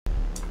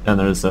and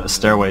there's a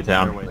stairway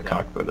down from the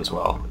cockpit as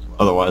well.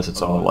 Otherwise,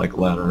 it's all like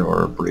ladder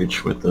or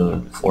breach with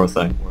the floor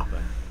thing.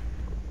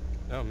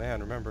 Oh man,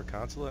 remember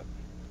Consulate?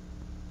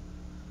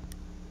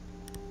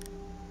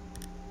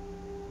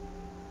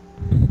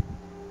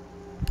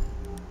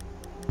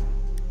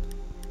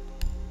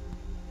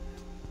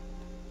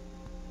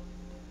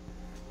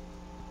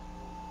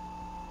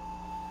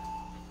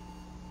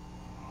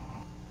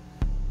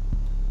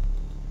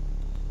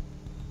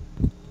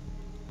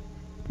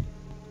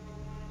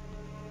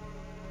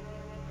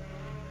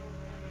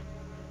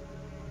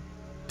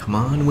 Come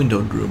on, window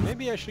room.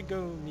 Maybe I should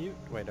go mute.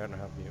 Wait, I don't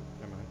have mute.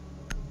 Never mind.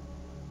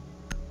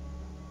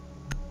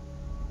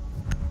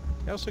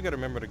 I also gotta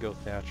remember to go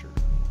Thatcher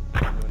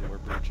when we're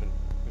breaching.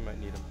 We might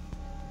need him.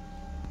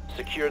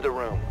 Secure the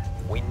room.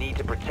 We need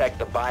to protect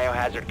the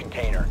biohazard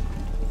container.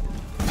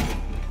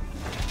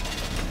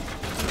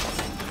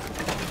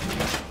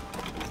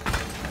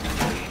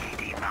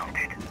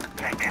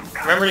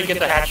 Remember to get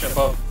the hatch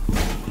above.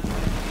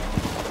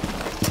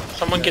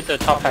 Someone get the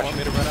top hatch. Want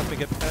me to run up and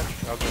get the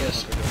hatch? I'll go.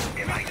 Yes.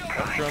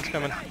 Oh, drone's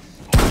coming.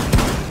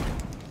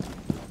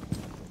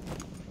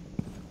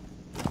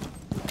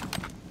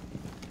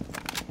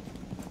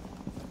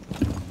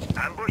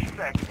 Ambush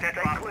set. Set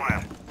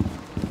clear.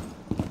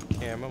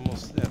 Okay, I'm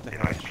almost at the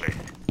hatch.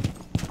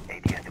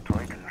 ADS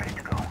deployed and ready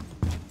to go.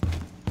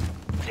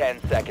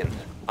 10 seconds.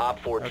 Op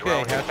 4 Okay, drone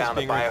has hatch is found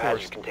the being biohazard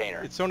reinforced.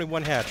 container. It's only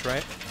one hatch,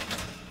 right?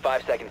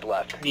 5 seconds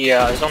left.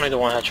 Yeah, there's only the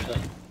one hatch for that.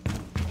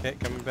 Okay,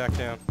 coming back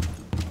down.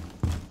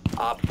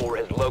 Op 4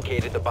 has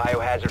located the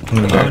biohazard I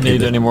container. don't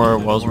need any more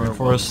wells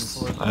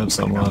reinforced. I have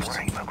some left.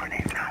 Rainbow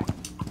grenades now.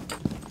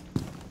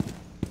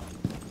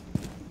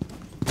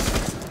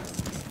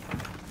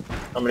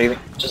 I'm leaving.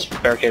 Just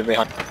barricade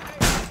behind.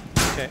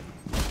 Okay.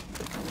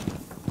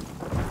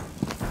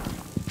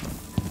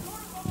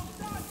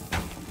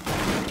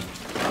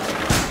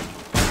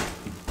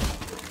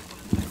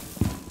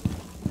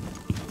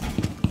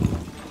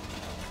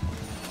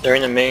 They're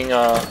in the main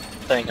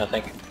thing, I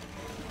think.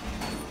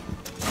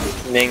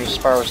 Main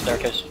spiral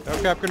staircase. No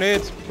crap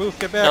grenades. Move,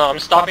 get back. No, I'm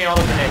stopping all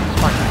the grenades.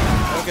 It's fine.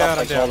 Oh god,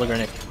 I'm Stop all down. the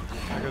grenades.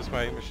 There goes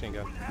my machine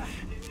gun.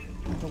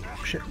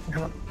 Oh shit,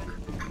 come on.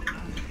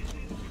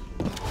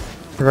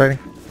 Providing.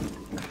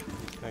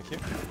 Thank you.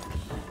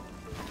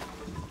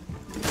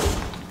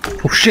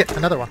 Oh shit,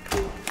 another one.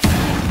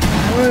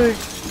 Wait.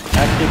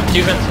 Active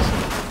 2 vent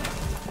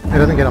system. It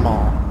doesn't get them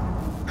all.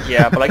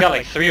 Yeah, but I got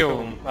like 3 of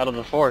them out of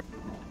the 4.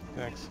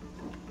 Thanks.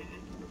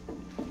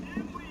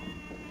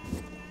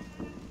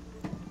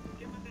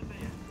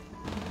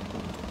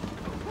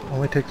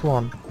 Only takes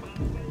one.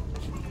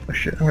 Oh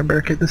shit, I'm gonna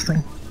barricade this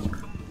thing.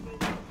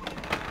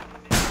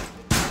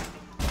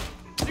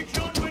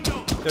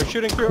 They're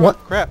shooting through. What?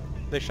 Oh, crap.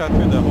 They shot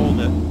through the hole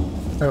that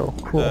Oh,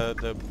 cool.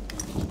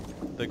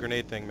 the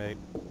grenade thing made.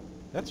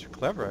 That's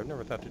clever. I've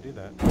never thought to do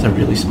that. It's a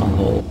really small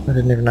hole. I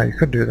didn't even know you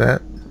could do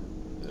that.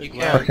 You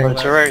Glass- can, but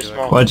it's very glass-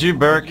 small. Why'd you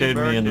barricade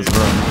me in this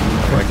room?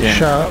 I can't. Oh,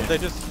 Shot. they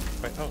just.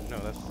 Wait, oh no,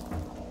 that's.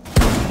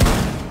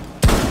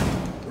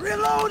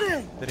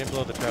 Reloading! They didn't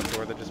blow the trap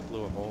door. They just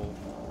blew a hole.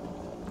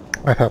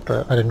 I thought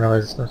that. I didn't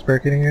realize I was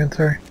barricading you in,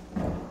 sorry.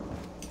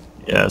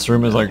 Yeah, this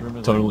room is like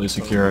totally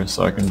secure,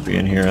 so I can be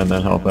in here and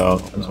then help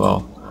out as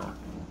well.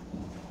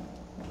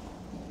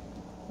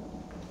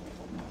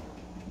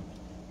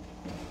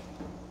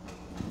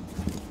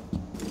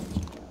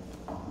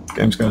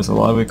 Games guys, the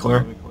lobby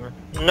clear?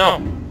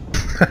 No.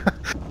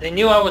 They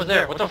knew I was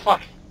there. What the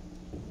fuck?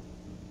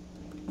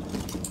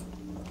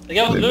 The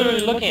guy was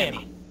literally looking at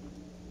me.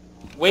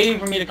 Waiting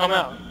for me to come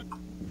out.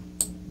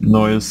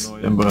 Noise,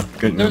 Imba,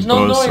 get your There's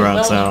no bows, noise. I surround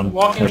was sound.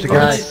 walking There's a really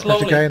guy. There's a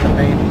slowly. guy in the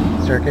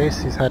main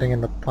staircase. He's hiding in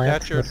the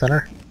plant in the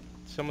center.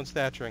 Someone's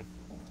thatchering.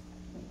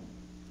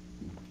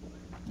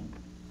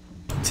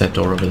 It's that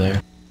door over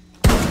there.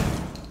 I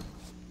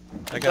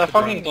That got the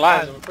fucking drone.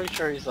 glass. I'm pretty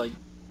sure he's like.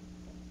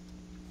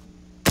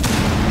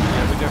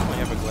 Yeah, we definitely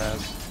have a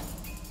glass.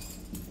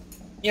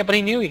 Yeah, but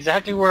he knew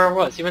exactly where I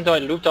was, even though I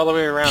looped all the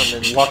way around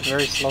and walked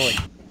very slowly.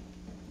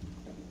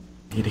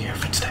 Need to hear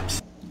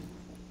footsteps.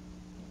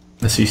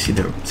 Let's see, see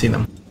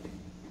them.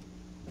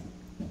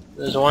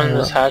 There's one in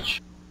this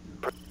hatch.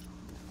 Someone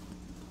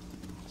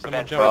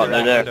Prevent jumped further through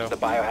that there. access to window. the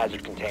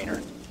biohazard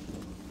container.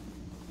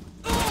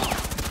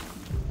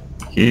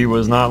 He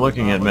was not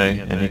looking at me,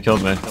 and he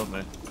killed me.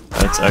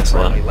 That's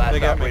excellent. Friendly, last They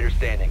got me. operator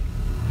standing.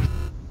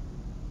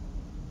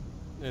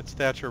 It's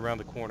Thatcher around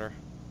the corner.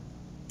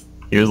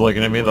 He was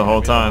looking at me the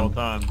whole time.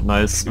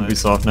 Nice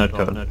Ubisoft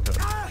netcode.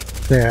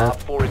 Yeah.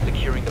 Op 4 is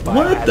securing the biohazard.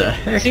 What the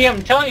heck? See,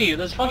 I'm telling you,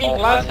 this fucking All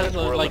glass friendlies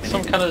has were like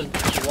some eliminated.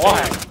 kind of wall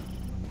hack.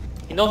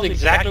 He knows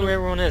exactly where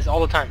everyone is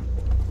all the time.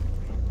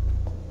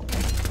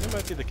 That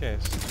might be the case.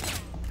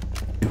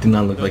 It did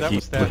not look No, like that he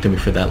was that. looked at me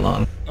for that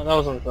long. No, that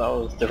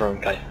was a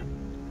different guy.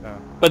 Oh.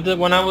 But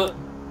when I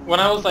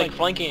was like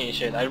flanking and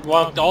shit, I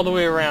walked all the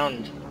way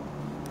around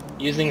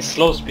using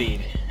slow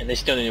speed, and they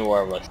still didn't know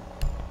where I was.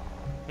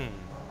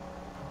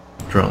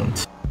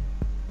 Drones.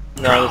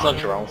 No, there's no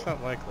drones. It's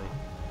not likely.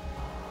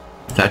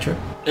 Thatcher?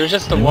 There's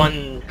just the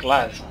one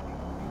glass.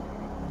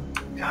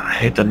 I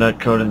hate the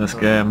netcode in this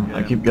game.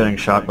 I keep getting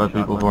shot by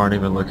people who aren't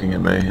even looking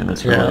at me, and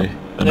it's really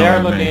annoying They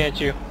are looking me. at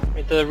you.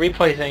 The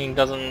replay thing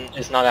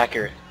is not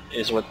accurate,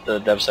 is what the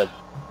dev said.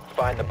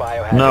 Find the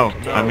biohazard No,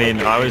 container. I mean,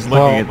 I was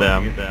looking at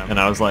them, and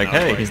I was like,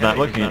 hey, he's not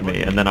looking at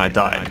me, and then I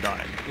died.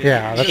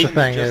 Yeah, that's the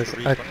thing Just is,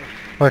 the replay.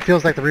 well, it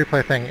feels like the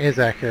replay thing is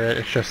accurate.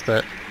 It's just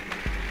that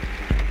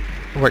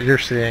what you're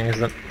seeing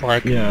isn't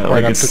like Yeah,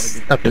 quite like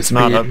up to it's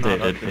not speed.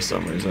 updated for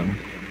some reason.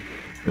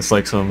 It's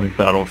like some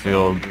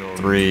Battlefield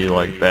 3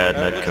 like bad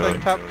Looks like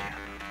netcode. top,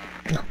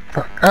 No,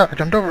 fuck. Oh, I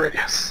jumped over it.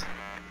 Yes.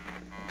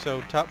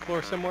 so top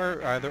floor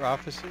somewhere, either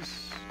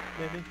offices,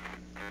 maybe?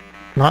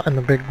 Not in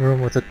the big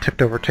room with a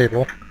tipped over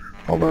table.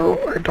 Although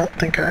I don't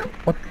think I.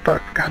 What the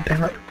fuck? God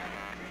damn it.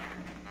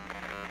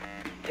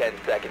 10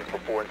 seconds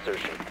before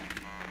insertion.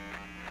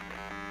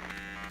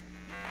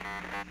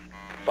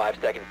 5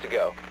 seconds to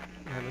go.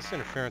 Man, this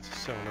interference is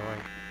so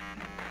annoying.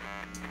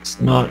 It's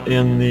not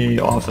in the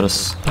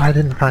office. I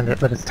didn't find it,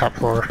 but it's top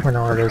floor. We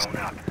know where it is.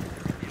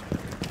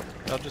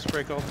 I'll just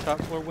break all the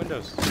top floor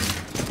windows.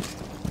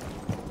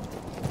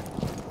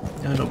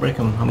 No, don't break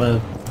them. I'm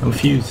a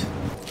fuse.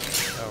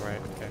 Oh, right,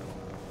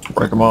 okay.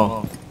 Break them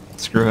all.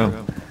 Screw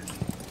him.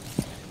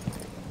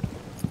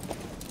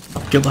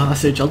 Kill the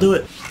hostage. I'll do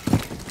it.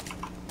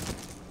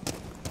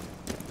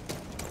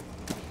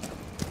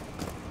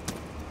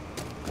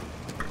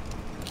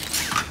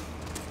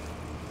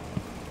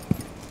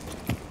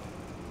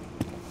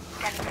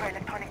 Scanning for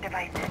electronic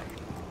devices.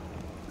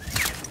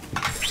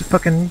 There's a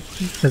fucking.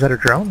 Is that a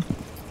drone?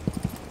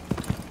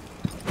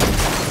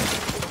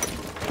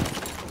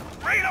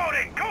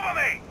 Reloading! Cover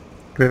me!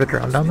 Do we have a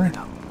drone down there?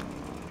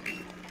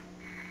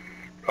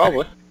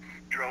 Probably.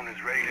 Drone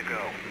is ready to go.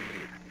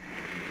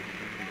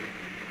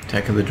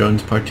 Attack of the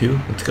Drones Part 2.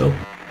 Let's go.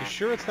 You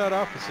sure it's not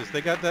offices?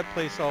 They got that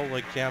place all,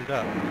 like, jammed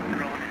up.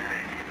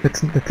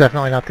 It's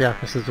definitely not the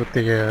offices with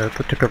the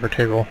tipped over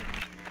table.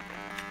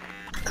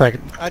 It's like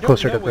I don't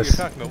closer know to what this.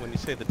 you're talking about when you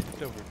say the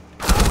tipped over.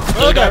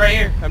 There's a guy right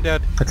here. I'm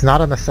dead. It's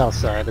not on the south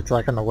side. It's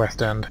like on the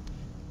west end.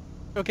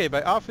 Okay,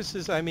 by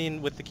offices I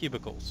mean with the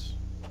cubicles.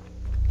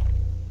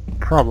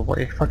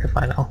 Probably. Fuck if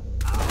I know.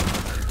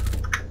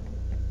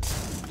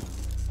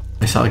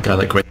 I saw a guy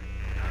like right.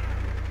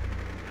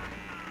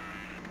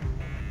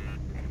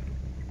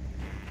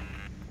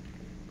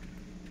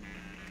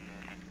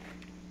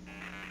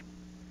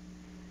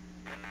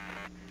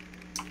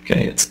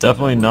 Okay, it's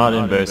definitely not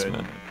in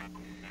basement.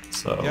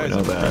 So Yeah, we know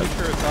I'm pretty that.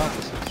 sure it's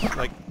offices,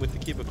 like with the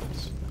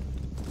cubicles.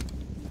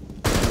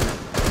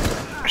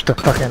 Just a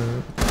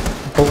fucking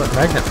bullet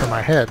magnet for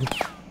my head.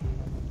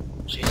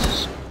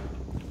 Jesus.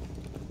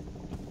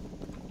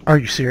 Are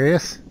you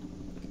serious?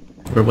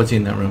 Where was he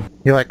in that room?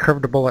 He like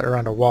curved a bullet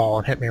around a wall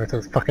and hit me with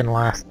his fucking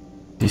last.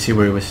 Do you see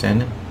where he was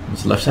standing?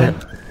 Was it left side?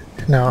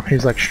 No, he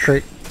was like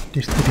straight.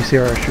 Did you see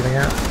where I was shooting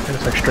at? It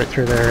was like straight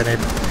through there, and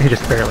he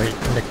just barely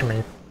nicked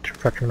me.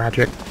 Fucking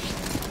magic.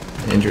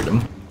 Injured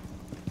him.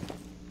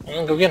 I'm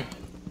gonna go get him.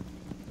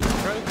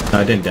 Right?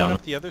 I didn't down Up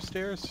him. the other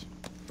stairs?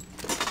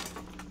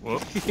 Where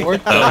the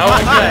hell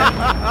is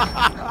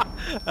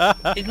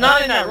that? He's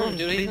not in that room,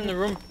 dude. He's in the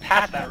room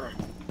past that room.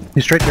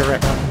 He's straight to your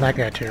right. And that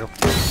guy too.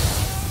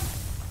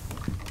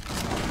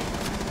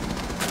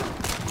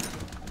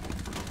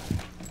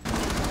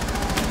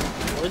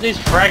 Where are these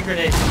frag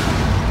grenades?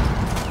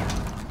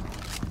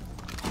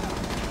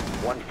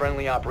 One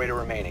friendly operator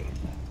remaining.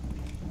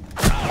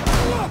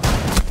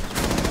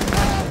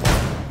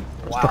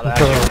 Wow, Fucking that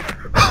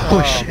killer.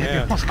 Holy Oh, shit.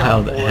 man.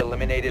 How the four heck?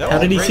 eliminated. That How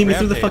was did he great see me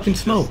through the rampage. fucking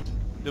smoke?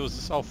 There was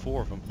just all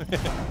four of them.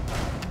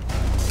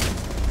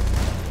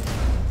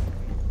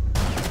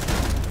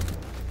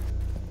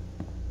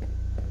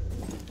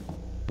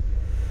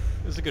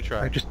 It was a good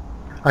try.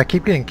 I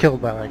keep getting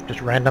killed by like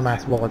just random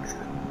ass bullets.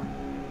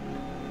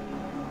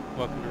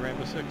 Welcome to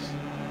Rainbow Six.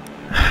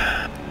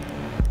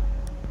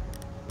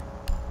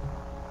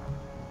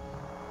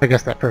 I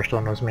guess that first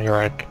one was me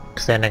like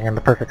standing in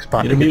the perfect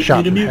spot Need to a get mute,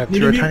 shot need a in the mute, head need a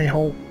through a mute. tiny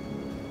hole.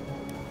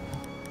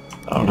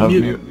 I don't have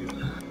Mute. mute.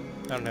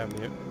 I don't have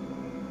mute.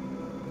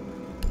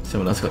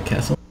 Someone else got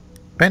castle.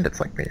 Bandits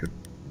like me.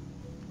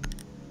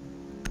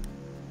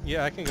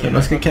 Yeah, I can go. Yeah,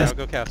 let's I'll get castle.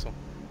 go castle.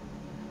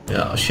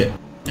 Oh shit.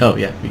 Oh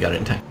yeah, we got it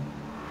in time.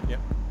 Yep.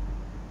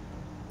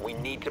 We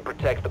need to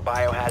protect the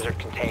biohazard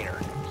container.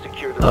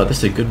 Secure the Oh, room. this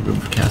is a good room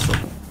for castle.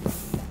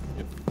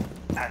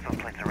 Pass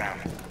those plates around.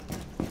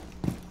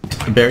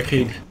 A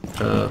barricade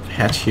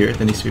hatch here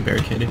that needs to be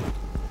barricaded.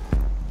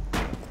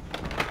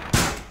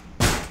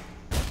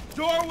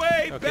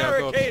 Okay, I'll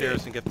go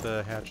upstairs and get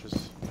the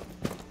hatches.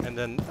 And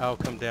then I'll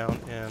come down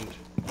and...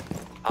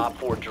 Op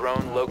 4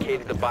 drone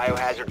located the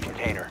biohazard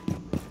container.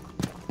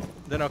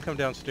 Then I'll come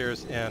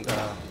downstairs and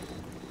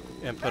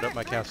put up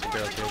my castle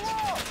barricades.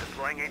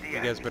 Deploying ADS.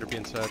 You guys better be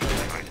inside.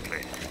 First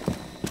place.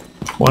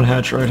 One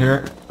hatch right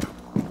here.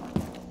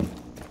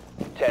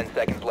 10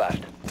 seconds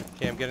left.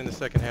 Okay, I'm getting the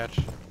second hatch.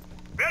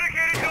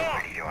 Barricaded door!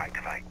 Ready to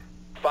activate.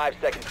 5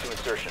 seconds to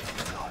insertion.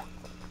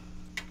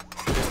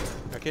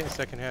 Okay,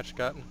 second hatch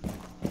gotten.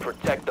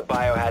 Protect the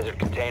biohazard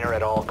container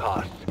at all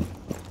costs.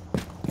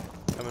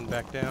 Coming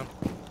back down.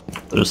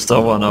 There's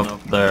still one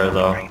up there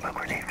though.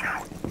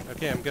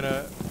 Okay, I'm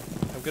gonna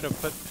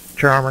put.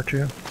 Your armor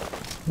too.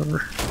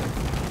 Over.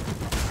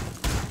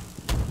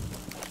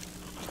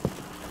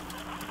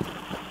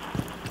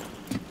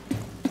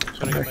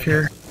 Putting Back my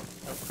here.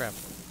 Oh crap.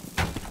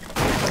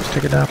 Just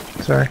take it down.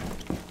 Sorry.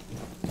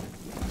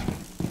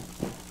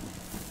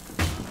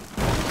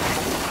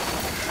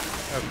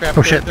 Oh crap.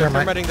 Oh, shit, They're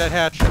never mind. thermiting that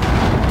hatch.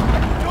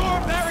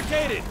 Door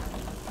barricaded!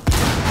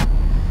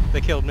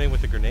 They killed me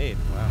with a grenade.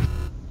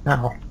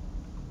 Wow. Ow.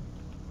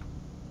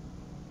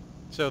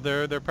 So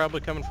they're probably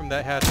coming from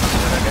that hatch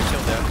that I got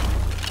killed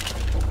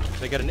at.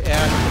 They got an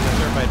ash and a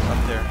thermite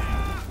up there.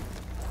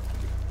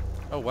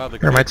 Oh wow, the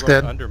grenade Thermite's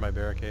broke dead. under my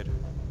barricade.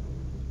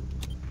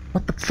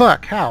 What the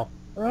fuck? How?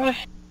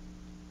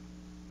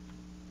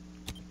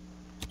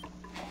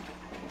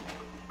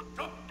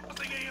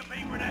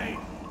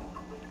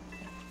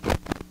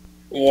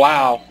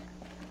 Wow.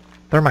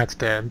 Thermite's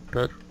dead,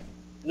 but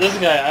This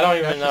guy, I don't Hatch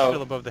even is still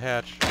know. above the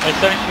hatch. I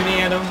start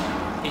shooting at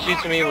him. He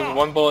shoots me with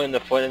one bullet in the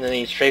foot, and then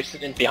he strafes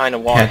it in behind a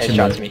wall Hatch and in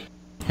headshots the- me.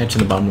 Hatch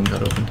in the bomb room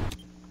got opened.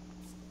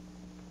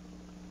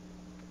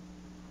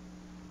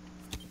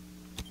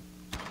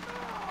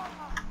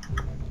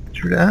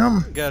 shoot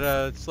down. Got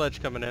a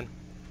sledge coming in.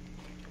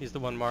 He's the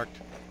one marked.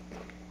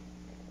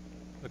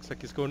 Looks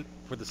like he's going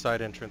for the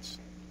side entrance.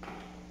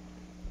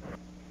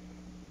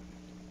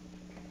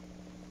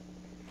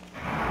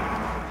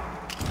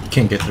 You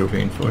can't get through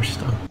reinforced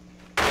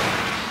though.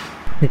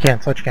 He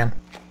can't. Sledge can.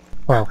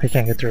 Well, he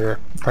can't get through the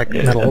like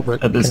middle,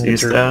 but At this can get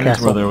east through end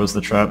castle. where there was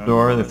the trap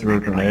door, they threw a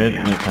grenade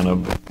and it kind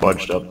of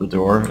budged up the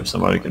door. If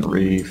somebody can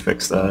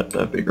re-fix that,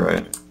 that'd be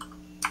great.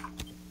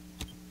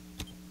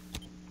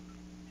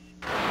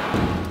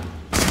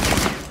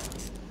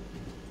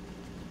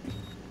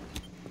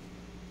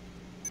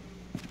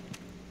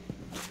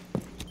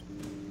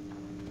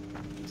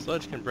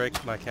 Sledge can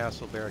break my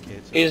castle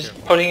barricades. He's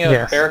putting a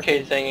Yes.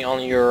 barricade thing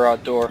on your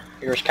door,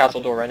 your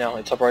castle door right now.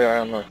 It's up right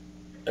on the.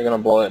 They're gonna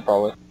blow it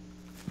probably.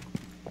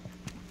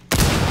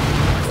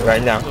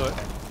 Right now. So,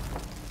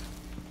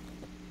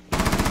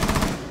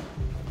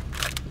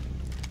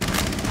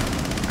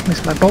 At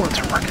least my bullets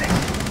are working.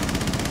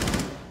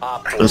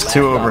 Op four, There's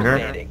two last over here.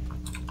 standing.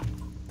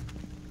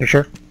 You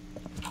sure?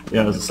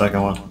 Yeah, there's the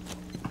second one.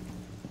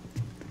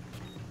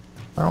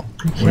 Well,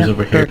 you Where's can't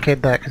over here?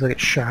 barricade that because I get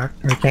shocked.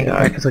 Or you can't Yeah, get I-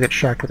 back because I get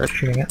shocked without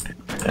shooting it.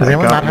 Yeah, Does I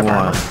anyone got not have one.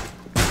 armor?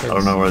 I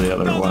don't know where the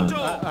other went.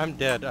 I'm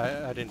dead.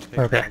 I didn't take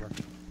Okay. armor.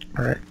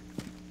 Alright.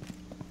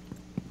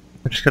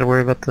 I just gotta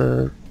worry about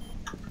the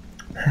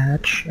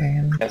hatch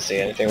and Can't see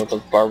anything with the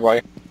barbed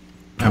wire.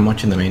 I'm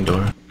watching the main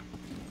door.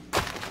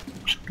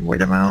 just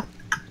wait him out.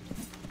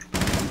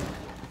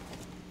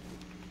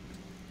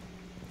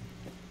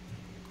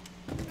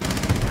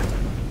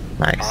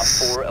 Op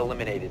Nice. 4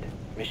 eliminated.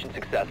 Mission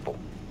successful.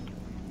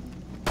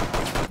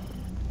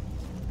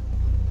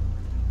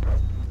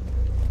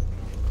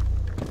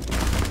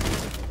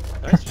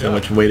 Nice So job.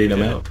 much waiting I'm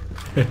Yeah.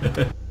 at.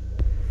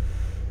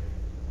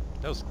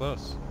 That was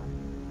close.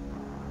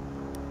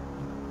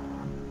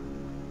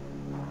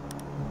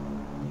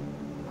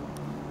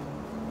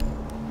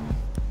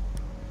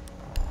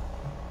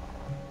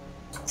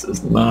 This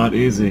is not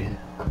easy.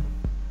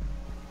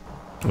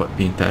 What,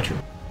 being Thatcher?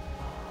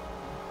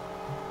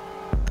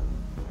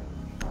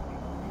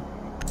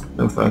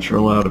 No Thatcher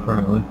allowed,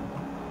 apparently.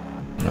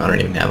 I don't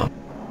even have them.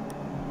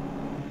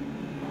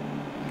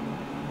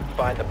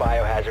 Find the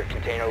biohazard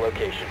container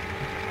location.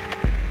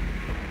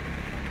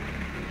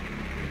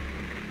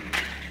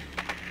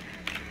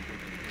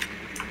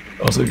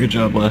 Also, good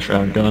job last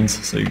round,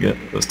 guns, so you get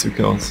those 2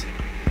 kills.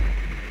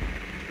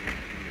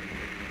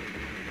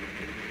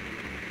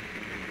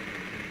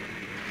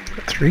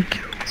 Got 3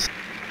 kills.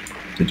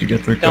 Did you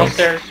get 3 kills?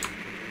 Downstairs.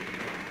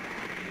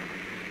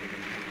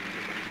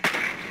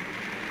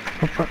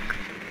 Oh fuck.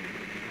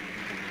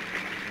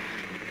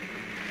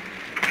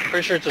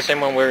 Pretty sure it's the same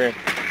one we're in.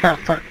 Ah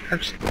fuck. I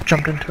just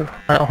jumped into.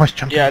 I always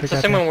jump Yeah, into it's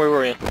the same one we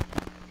were in.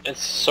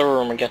 It's server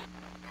room again.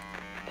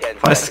 10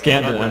 If I seconds.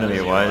 scanned an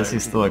enemy, why is he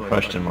still a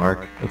question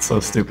mark? That's so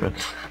stupid.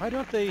 Why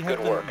don't they have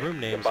Good the work. room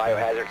The names?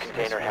 biohazard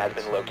container has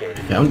been located.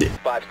 Found it.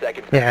 5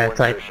 seconds Yeah, before it's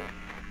like insertion.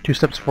 2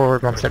 steps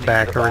forward, 1 step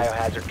back, The or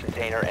biohazard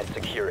container and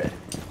secure it.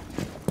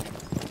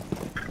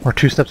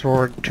 2 steps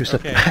forward, 2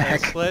 steps Okay,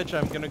 back. sledge.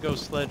 I'm gonna go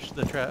sledge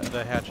the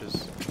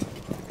hatches.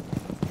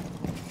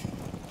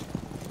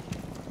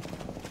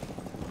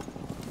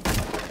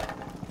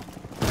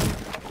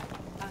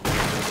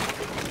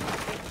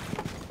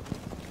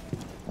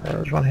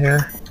 There's one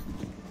here.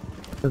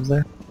 Is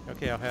there?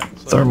 Okay, I'll have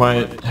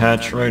Thermite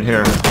hatch right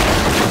here.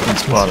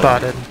 Spotted.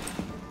 Spotted.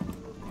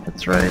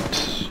 That's right.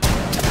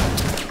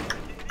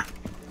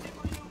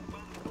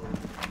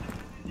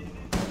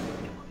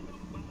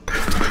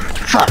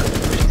 Fuck!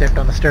 She stepped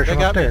on the stairs They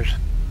from got me. upstairs.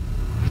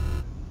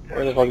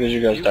 Where the fuck did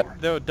you guys die?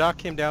 The Doc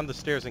came down the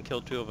stairs and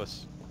killed 2 of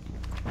us.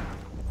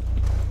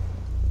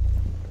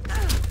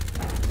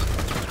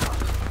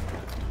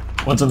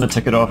 One's in the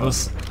ticket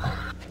office.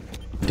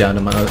 Down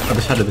to my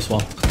other side of this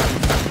wall.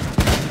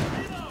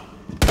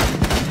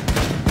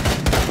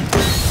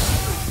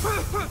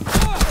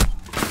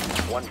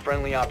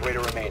 friendly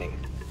operator remaining.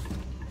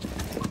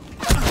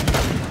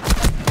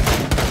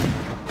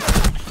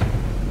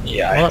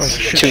 Yeah, Well, it's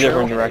shit. two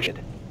different directions.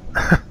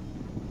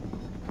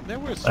 They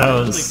were was-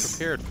 strangely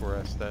prepared for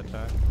us that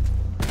time.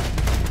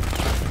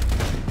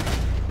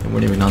 They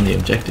weren't even on the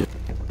objective.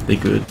 They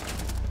good.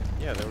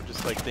 Yeah, they were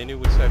just like, they knew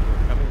which side we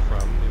were coming from,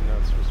 even though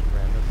this was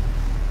random,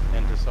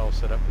 and just all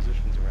set up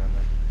positions around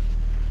them.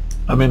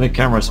 I mean, the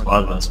camera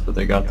spotted us, but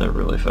they got there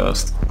really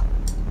fast.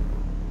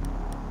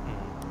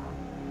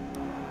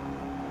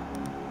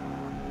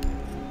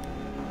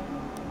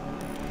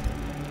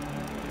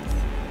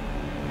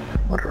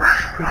 Whatever.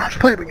 We don't have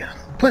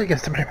to play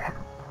against them anymore.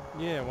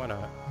 Yeah, why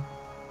not?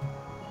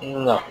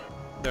 No.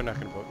 They're not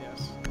gonna vote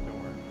yes.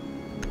 Don't worry.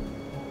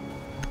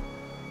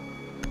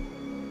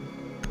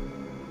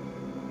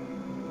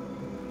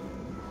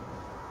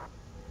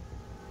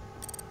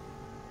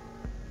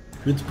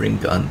 Who'd bring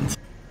guns?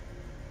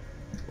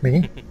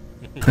 Me?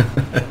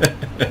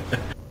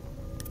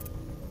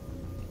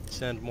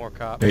 Send more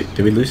cops. Wait,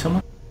 did we lose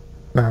someone?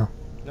 No.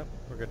 Nope,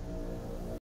 we're good.